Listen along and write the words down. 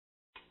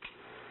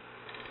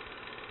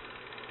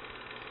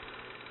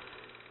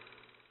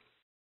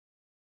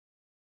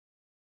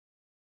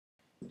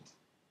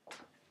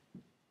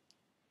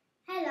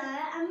Hello,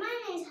 and my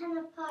name is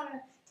Parham.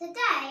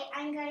 Today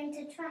I'm going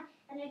to try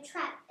and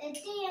extract the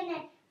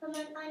DNA from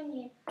an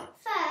onion.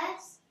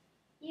 First,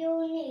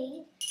 you'll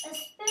need a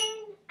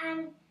spoon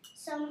and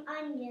some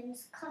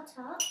onions cut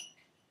up,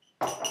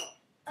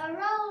 a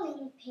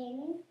rolling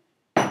pin,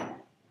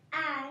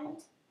 and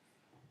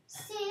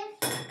sieve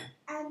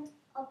and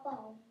a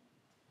bowl.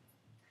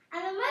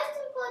 And the most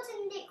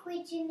important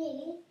liquid you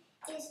need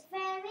is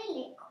very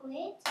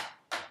liquid,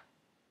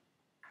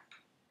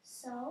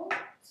 salt,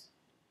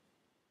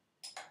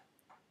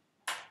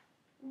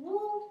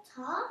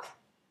 water,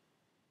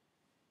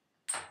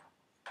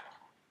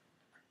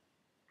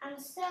 and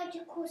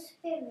surgical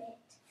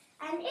spirit.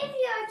 And if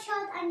you're a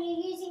child and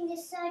you're using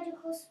this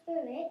surgical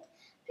spirit,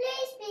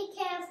 please be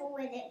careful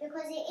with it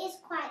because it is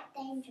quite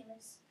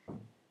dangerous.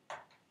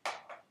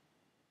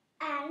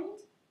 And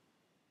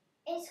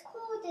it's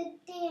called the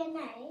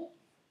D.N.A.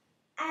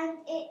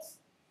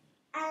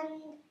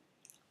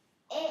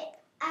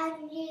 and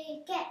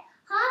you get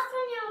half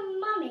from your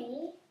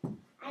mummy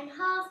and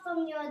half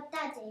from your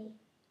daddy.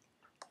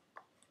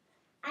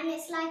 And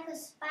it's like a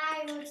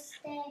spiral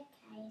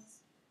staircase.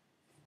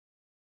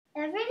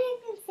 Every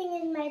living thing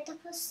is made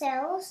up of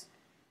cells,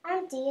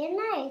 and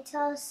DNA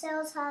tells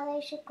cells how they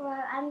should grow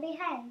and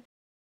behave.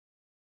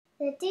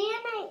 The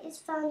DNA is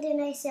found in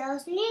a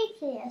cell's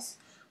nucleus,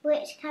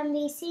 which can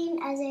be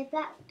seen as a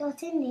black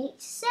dot in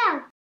each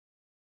cell.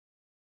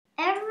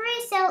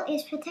 Every cell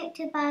is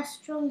protected by a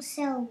strong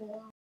cell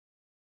wall.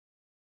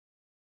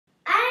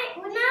 Now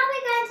we're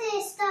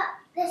going to start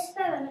the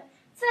experiment.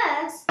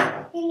 First,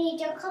 you need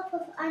your cup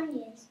of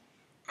onions,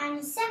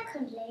 and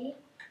secondly,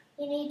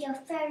 you need your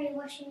fairy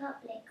washing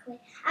up liquid.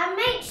 And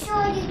make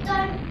sure you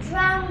don't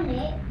drown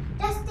it,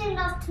 just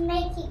enough to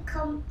make it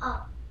come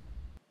up.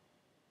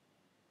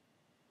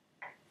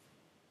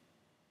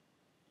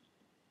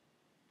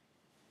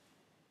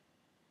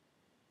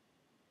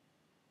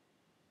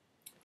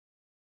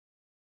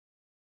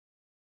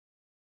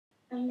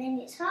 And then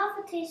it's half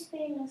a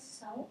teaspoon of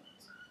salt.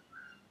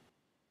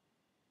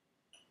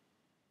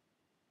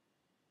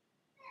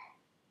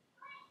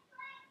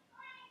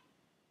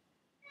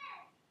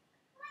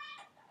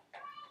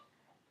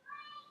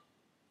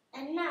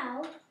 And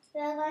now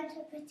we are going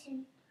to put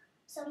in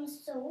some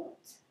salt.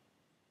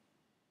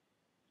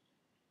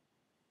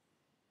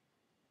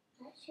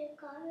 That should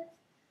go.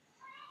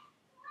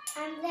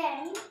 And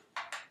then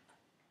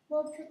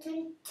we'll put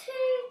in 2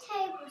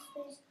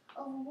 tablespoons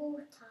of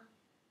water.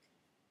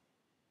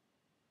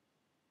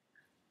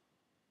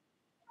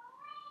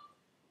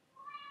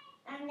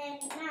 And then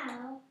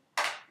now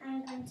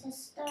I'm going to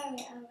stir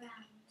it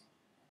around.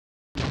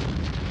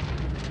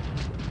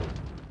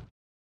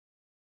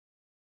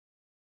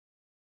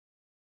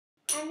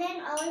 And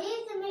then I'll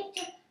leave the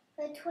mixture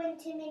for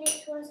 20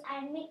 minutes once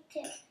I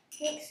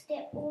mixed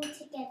it all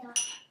together.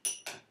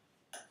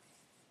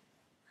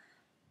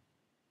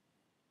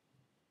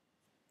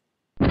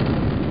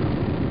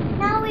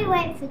 Now we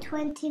wait for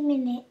 20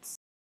 minutes.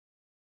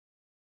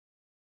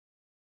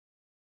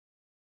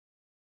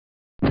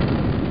 The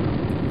 20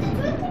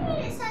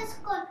 minutes has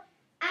gone,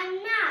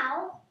 and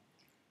now,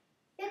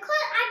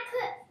 because I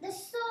put the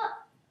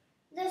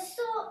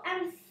salt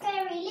and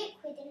fairy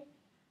liquid in,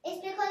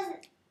 it's because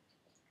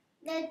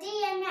the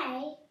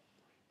DNA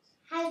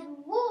has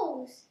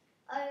walls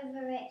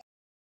over it,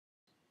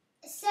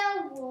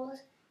 cell walls,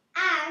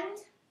 and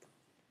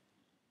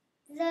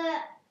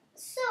the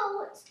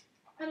salt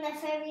and the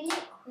fairy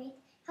liquid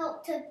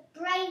help to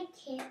break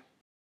it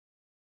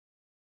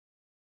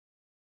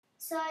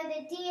so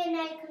the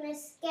DNA can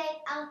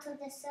escape out of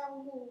the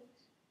cell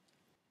walls.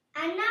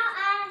 And now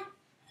I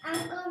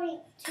am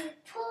going to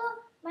pour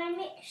my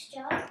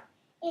mixture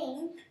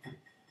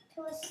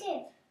into a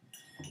sieve.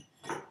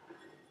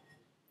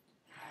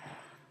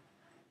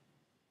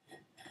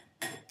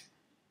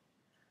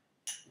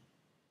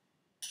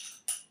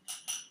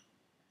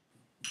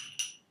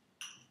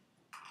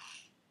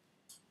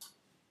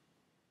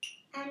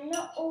 And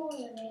not all of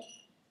it.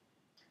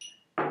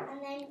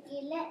 And then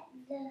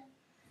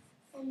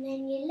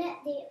you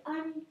let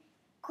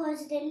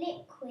because the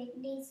liquid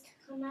needs to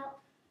come out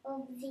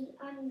of the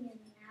onion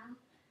now.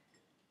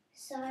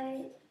 So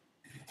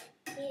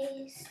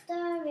you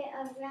stir it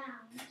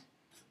around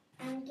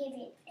and give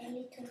it a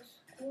little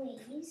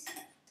squeeze.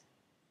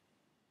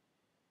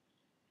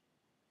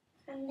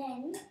 And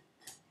then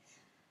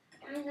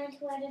I'm going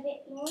to add a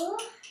bit more.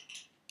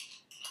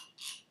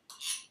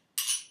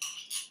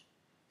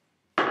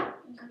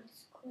 I'm going to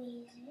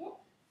squeeze it.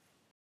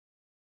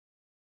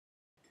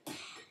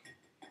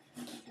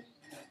 Give it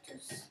a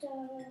little stir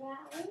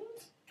around.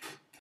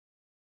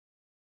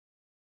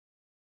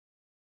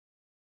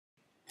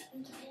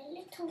 And give it a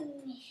little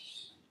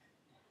mish.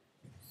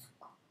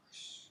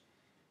 Squash.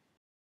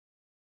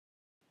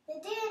 The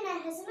DNA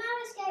has now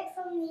escaped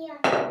from the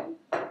onion,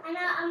 and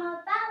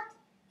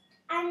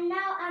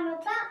now I'm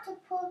about to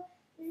pour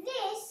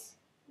this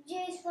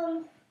juice from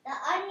the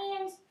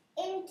onions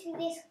into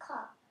this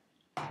cup.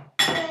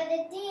 So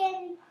the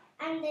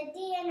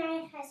DNA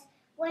has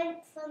went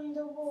from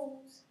the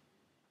walls.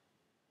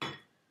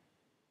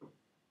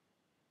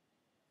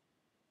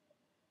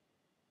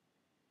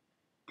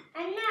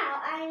 And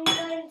now I'm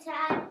going to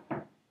add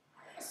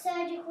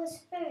surgical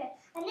spirit.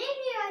 And if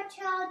you're a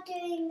child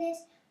doing this,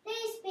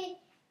 please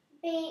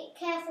be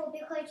careful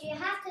because you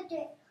have to do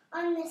it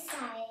on the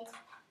side.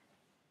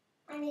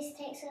 And this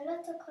takes a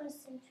lot of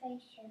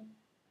concentration.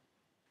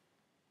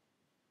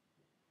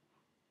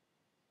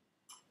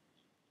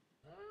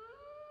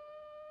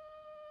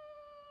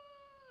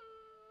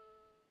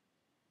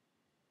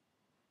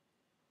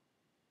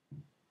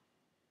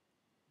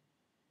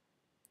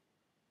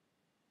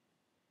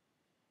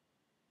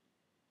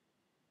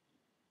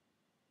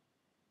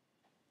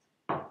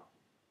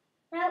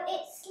 Now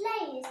it's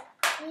layers.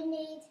 You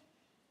need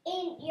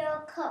in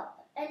your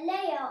cup a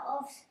layer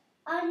of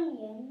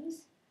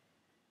onions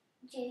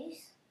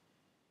juice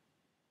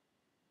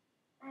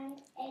and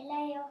a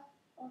layer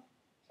of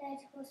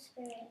surgical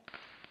spirit.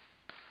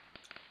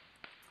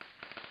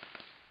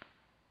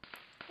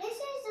 This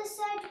is the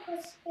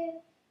surgical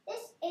spirit.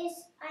 This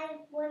is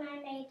one I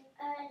made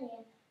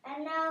earlier,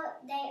 and now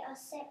they are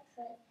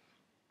separate.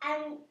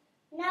 And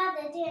now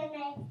the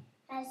DNA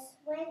has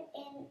went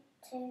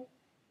into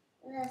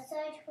the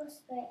surgical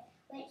spirit,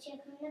 which you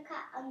can look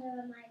at under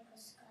a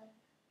microscope.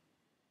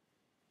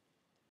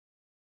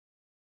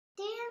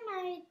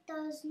 DNA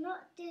does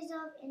not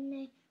dissolve in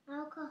the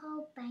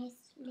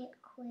alcohol-based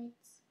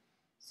liquids,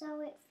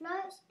 so it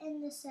floats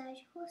in the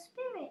surgical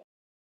spirit.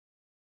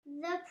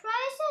 The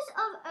process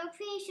of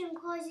accretion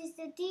causes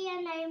the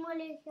DNA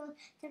molecules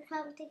to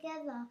clump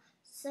together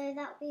so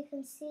that we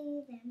can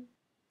see them.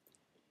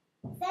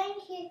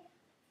 Thank you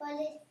for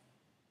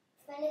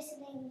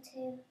listening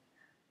to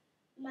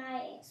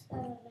my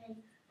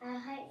experiment. I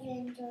hope you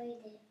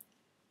enjoyed it.